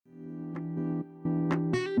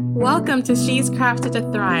Welcome to She's Crafted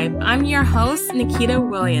to Thrive. I'm your host, Nikita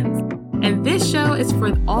Williams, and this show is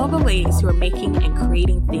for all the ladies who are making and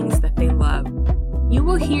creating things that they love. You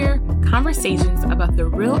will hear conversations about the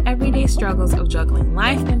real everyday struggles of juggling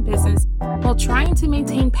life and business while trying to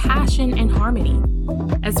maintain passion and harmony.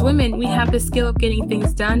 As women, we have the skill of getting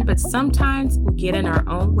things done, but sometimes we get in our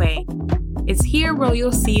own way. It's here where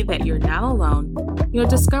you'll see that you're not alone. You'll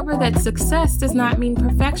discover that success does not mean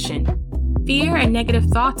perfection. Fear and negative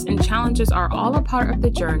thoughts and challenges are all a part of the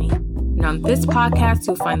journey. And on this podcast,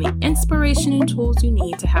 you'll find the inspiration and tools you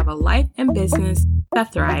need to have a life and business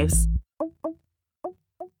that thrives.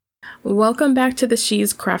 Welcome back to the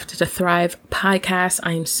She's Crafted to Thrive podcast.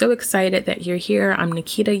 I am so excited that you're here. I'm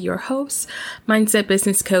Nikita, your host, mindset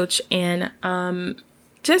business coach, and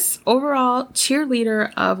just overall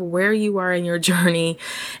cheerleader of where you are in your journey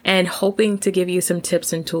and hoping to give you some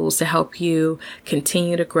tips and tools to help you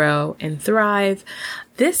continue to grow and thrive.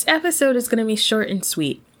 This episode is going to be short and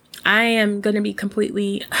sweet. I am going to be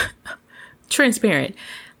completely transparent.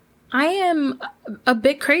 I am a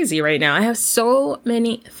bit crazy right now. I have so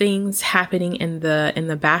many things happening in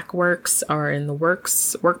the back works or in the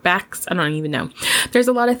workbacks. I don't even know. There's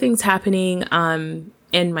a lot of things happening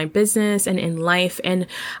in my business and in life, and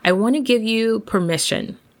I want to give you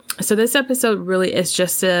permission. So this episode really is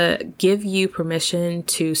just to give you permission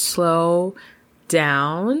to slow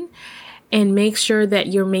down and make sure that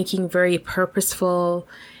you're making very purposeful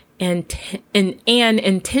and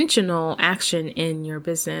intentional action in your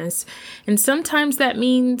business. And sometimes that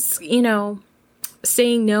means,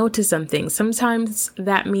 saying no to something. Sometimes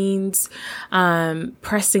that means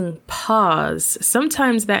pressing pause.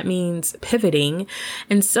 Sometimes that means pivoting.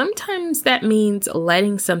 And sometimes that means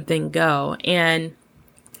letting something go. And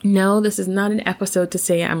no, this is not an episode to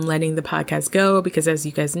say I'm letting the podcast go, because as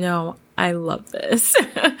you guys know, I love this.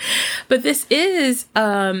 But this is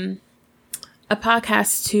a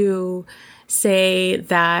podcast to say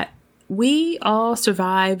that we all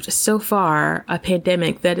survived so far a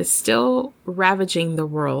pandemic that is still ravaging the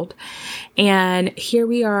world. And here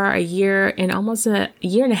we are almost a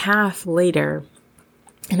year and a half later.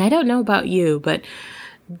 And I don't know about you, but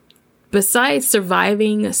besides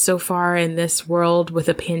surviving so far in this world with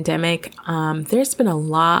a pandemic, there's been a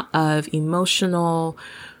lot of emotional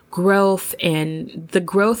growth, and the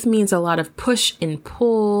growth means a lot of push and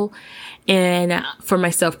pull. And for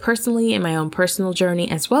myself personally, in my own personal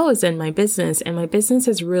journey, as well as in my business, and my business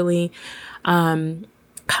has really kind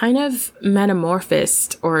of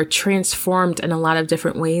metamorphosed or transformed in a lot of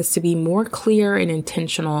different ways to be more clear and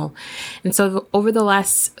intentional. And so over the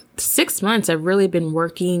last 6 months, I've really been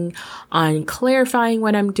working on clarifying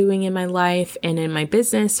what I'm doing in my life and in my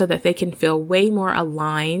business so that they can feel way more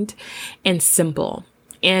aligned and simple.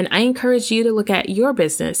 And I encourage you to look at your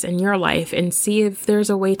business and your life and see if there's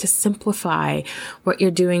a way to simplify what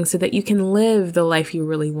you're doing so that you can live the life you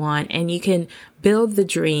really want and you can build the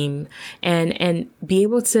dream and be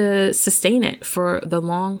able to sustain it for the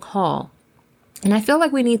long haul. And I feel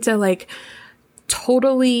like we need to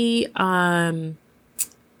totally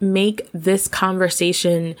make this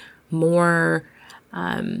conversation more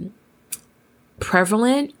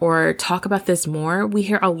prevalent, or talk about this more. We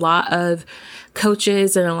hear a lot of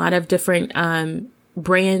coaches and a lot of different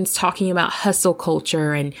brands talking about hustle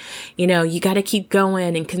culture and, you got to keep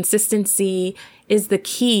going, and consistency is the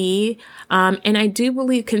key. And I do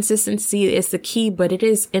believe consistency is the key, but it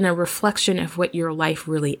is in a reflection of what your life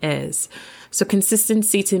really is. So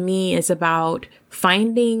consistency to me is about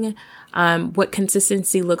finding what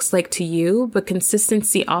consistency looks like to you, but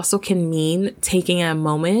consistency also can mean taking a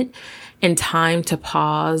moment and time to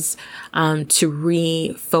pause, to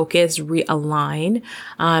refocus, realign.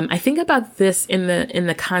 I think about this in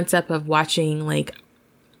the concept of watching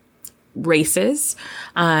races.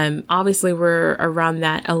 Obviously we're around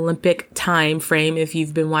that Olympic time frame if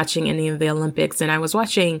you've been watching any of the Olympics, and I was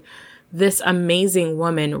watching this amazing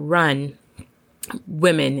women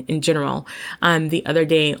in general, the other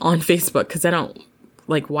day on Facebook, because I don't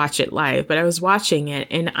watch it live, but I was watching it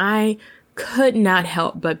and I could not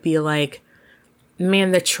help but be like,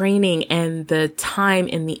 man, the training and the time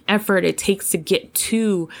and the effort it takes to get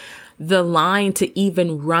to the line to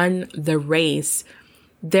even run the race.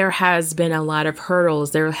 There has been a lot of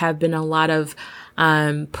hurdles. There have been a lot of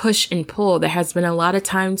push and pull. There has been a lot of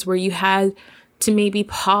times where you had to maybe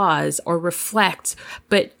pause or reflect,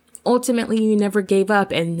 but ultimately you never gave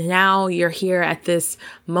up. And now you're here at this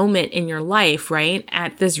moment in your life, right?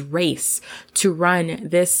 At this race to run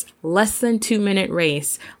this less than 2-minute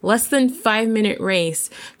race, less than 5-minute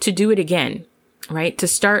race, to do it again, right? To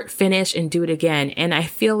start, finish, and do it again. And I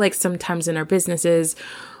feel like sometimes in our businesses,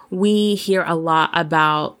 we hear a lot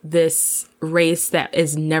about this race that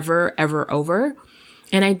is never, ever over.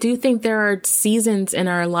 And I do think there are seasons in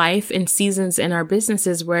our life and seasons in our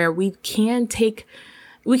businesses where we can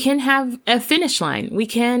have a finish line. We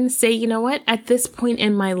can say, you know what, at this point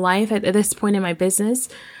in my life, at this point in my business,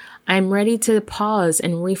 I'm ready to pause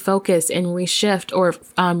and refocus and reshift or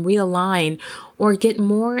realign or get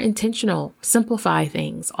more intentional, simplify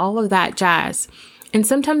things, all of that jazz. And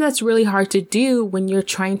sometimes that's really hard to do when you're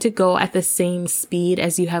trying to go at the same speed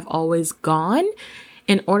as you have always gone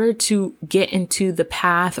in order to get into the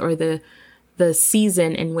path or the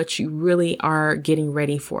season in which you really are getting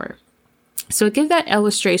ready for. So I give that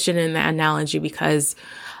illustration and that analogy because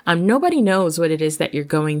nobody knows what it is that you're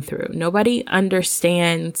going through. Nobody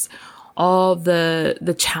understands all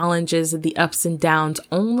the challenges, the ups and downs.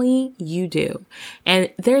 Only you do.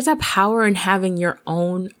 And there's a power in having your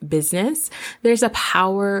own business. There's a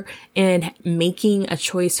power in making a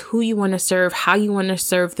choice who you want to serve, how you want to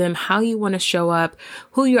serve them, how you want to show up,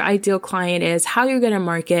 who your ideal client is, how you're going to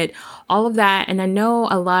market, all of that. And I know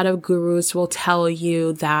a lot of gurus will tell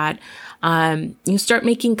you that you start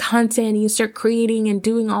making content, you start creating and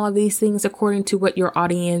doing all of these things according to what your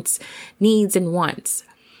audience needs and wants.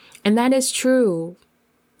 And that is true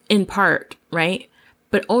in part, right?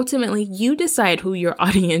 But ultimately, you decide who your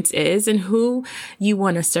audience is and who you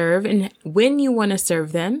want to serve and when you want to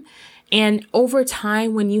serve them. And over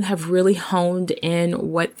time, when you have really honed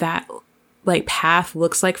in what that path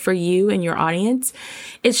looks like for you and your audience,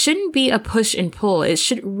 it shouldn't be a push and pull. It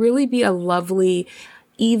should really be a lovely,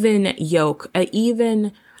 even yoke, a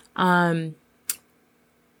even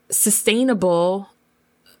sustainable,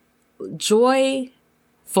 joyful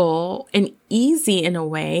and easy in a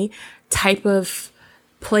way type of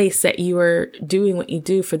place that you are doing what you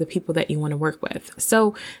do for the people that you want to work with.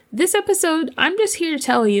 So this episode, I'm just here to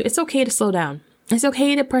tell you it's okay to slow down. It's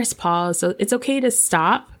okay to press pause. So it's okay to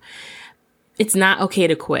stop. It's not okay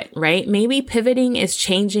to quit, right? Maybe pivoting is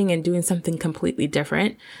changing and doing something completely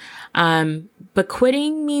different. But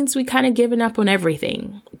quitting means we kind of given up on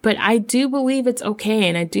everything. But I do believe it's okay.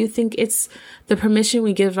 And I do think it's the permission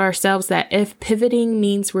we give ourselves that if pivoting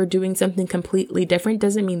means we're doing something completely different,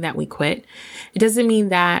 doesn't mean that we quit. It doesn't mean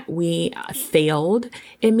that we failed.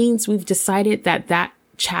 It means we've decided that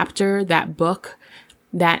chapter, that book,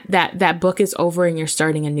 that book is over and you're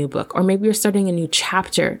starting a new book. Or maybe you're starting a new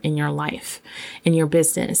chapter in your life, in your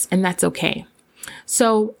business. And that's okay.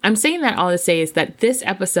 So I'm saying that all to say is that this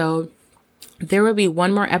episode, there will be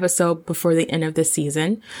one more episode before the end of the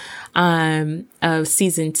season, of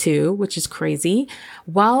season 2, which is crazy,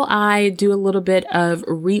 while I do a little bit of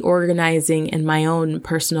reorganizing in my own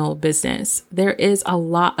personal business. There is a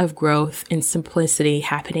lot of growth and simplicity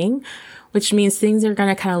happening, which means things are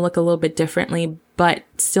going to kind of look a little bit differently, but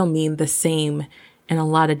still mean the same in a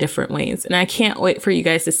lot of different ways. And I can't wait for you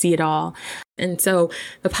guys to see it all. And so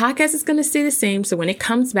the podcast is going to stay the same. So when it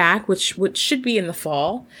comes back, which should be in the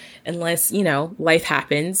fall, unless, life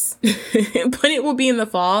happens, but it will be in the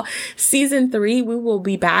fall. Season 3, we will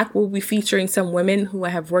be back. We'll be featuring some women who I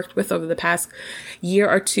have worked with over the past year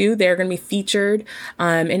or two. They're going to be featured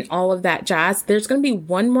in all of that jazz. There's going to be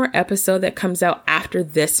one more episode that comes out after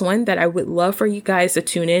this one that I would love for you guys to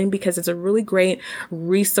tune in because it's a really great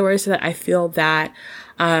resource that I feel that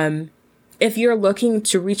if you're looking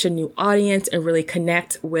to reach a new audience and really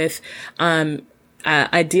connect with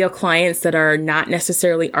ideal clients that are not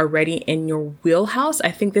necessarily already in your wheelhouse, I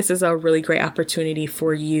think this is a really great opportunity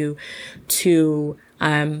for you to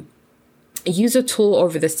use a tool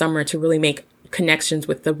over the summer to really make connections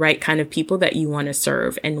with the right kind of people that you want to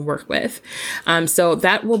serve and work with. So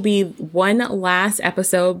that will be one last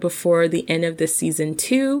episode before the end of the season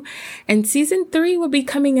 2. And season 3 will be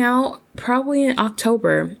coming out probably in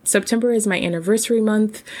October. September is my anniversary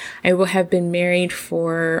month. I will have been married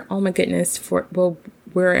for,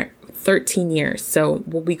 we're 13 years. So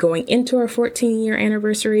we'll be going into our 14-year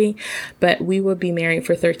anniversary, but we will be married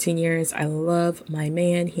for 13 years. I love my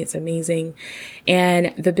man. He's amazing.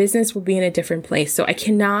 And the business will be in a different place. So I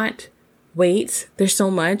cannot wait. There's so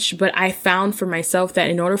much, but I found for myself that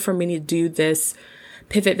in order for me to do this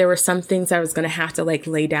pivot, there were some things I was going to have to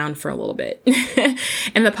lay down for a little bit.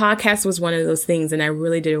 And the podcast was one of those things. And I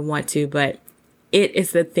really didn't want to, but it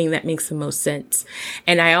is the thing that makes the most sense.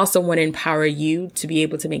 And I also want to empower you to be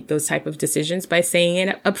able to make those type of decisions by saying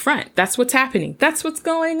it up front. That's what's happening. That's what's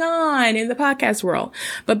going on in the podcast world.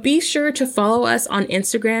 But be sure to follow us on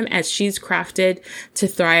Instagram at She's Crafted to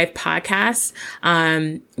Thrive Podcast.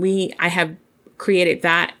 I have created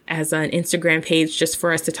that as an Instagram page just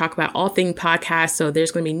for us to talk about all things podcast. So there's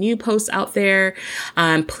going to be new posts out there.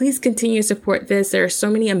 Please continue to support this. There are so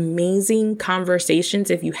many amazing conversations.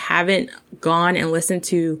 If you haven't gone and listened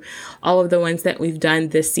to all of the ones that we've done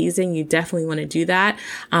this season, you definitely want to do that.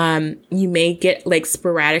 You may get like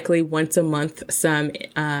sporadically once a month some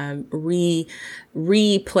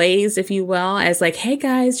replays, if you will, as like, hey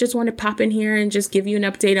guys, just want to pop in here and just give you an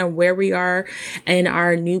update on where we are in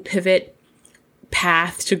our new pivot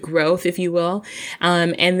path to growth, if you will.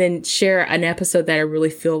 And then share an episode that I really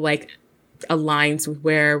feel like aligns with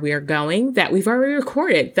where we are going that we've already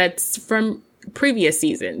recorded. That's from previous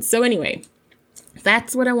seasons. So anyway,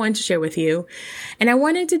 that's what I wanted to share with you. And I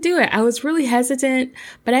wanted to do it. I was really hesitant,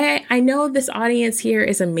 but I know this audience here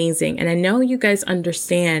is amazing. And I know you guys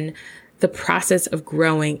understand the process of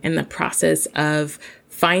growing and the process of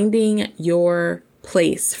finding your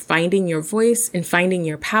place, finding your voice and finding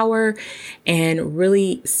your power and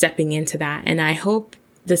really stepping into that. And I hope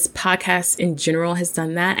this podcast in general has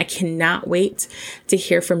done that. I cannot wait to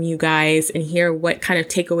hear from you guys and hear what kind of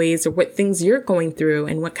takeaways or what things you're going through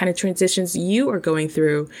and what kind of transitions you are going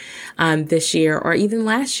through this year or even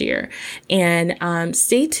last year. And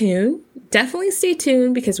stay tuned. Definitely stay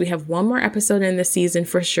tuned because we have one more episode in the season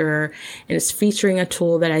for sure. And it's featuring a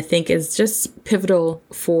tool that I think is just pivotal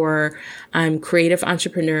for creative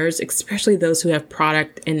entrepreneurs, especially those who have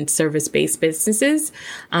product and service-based businesses,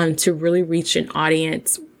 to really reach an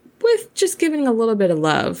audience with just giving a little bit of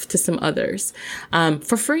love to some others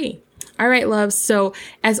for free. All right, loves. So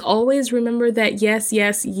as always, remember that yes,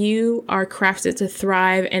 you are crafted to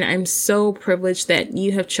thrive. And I'm so privileged that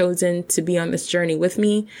you have chosen to be on this journey with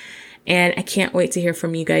me. And I can't wait to hear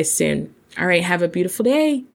from you guys soon. All right, have a beautiful day.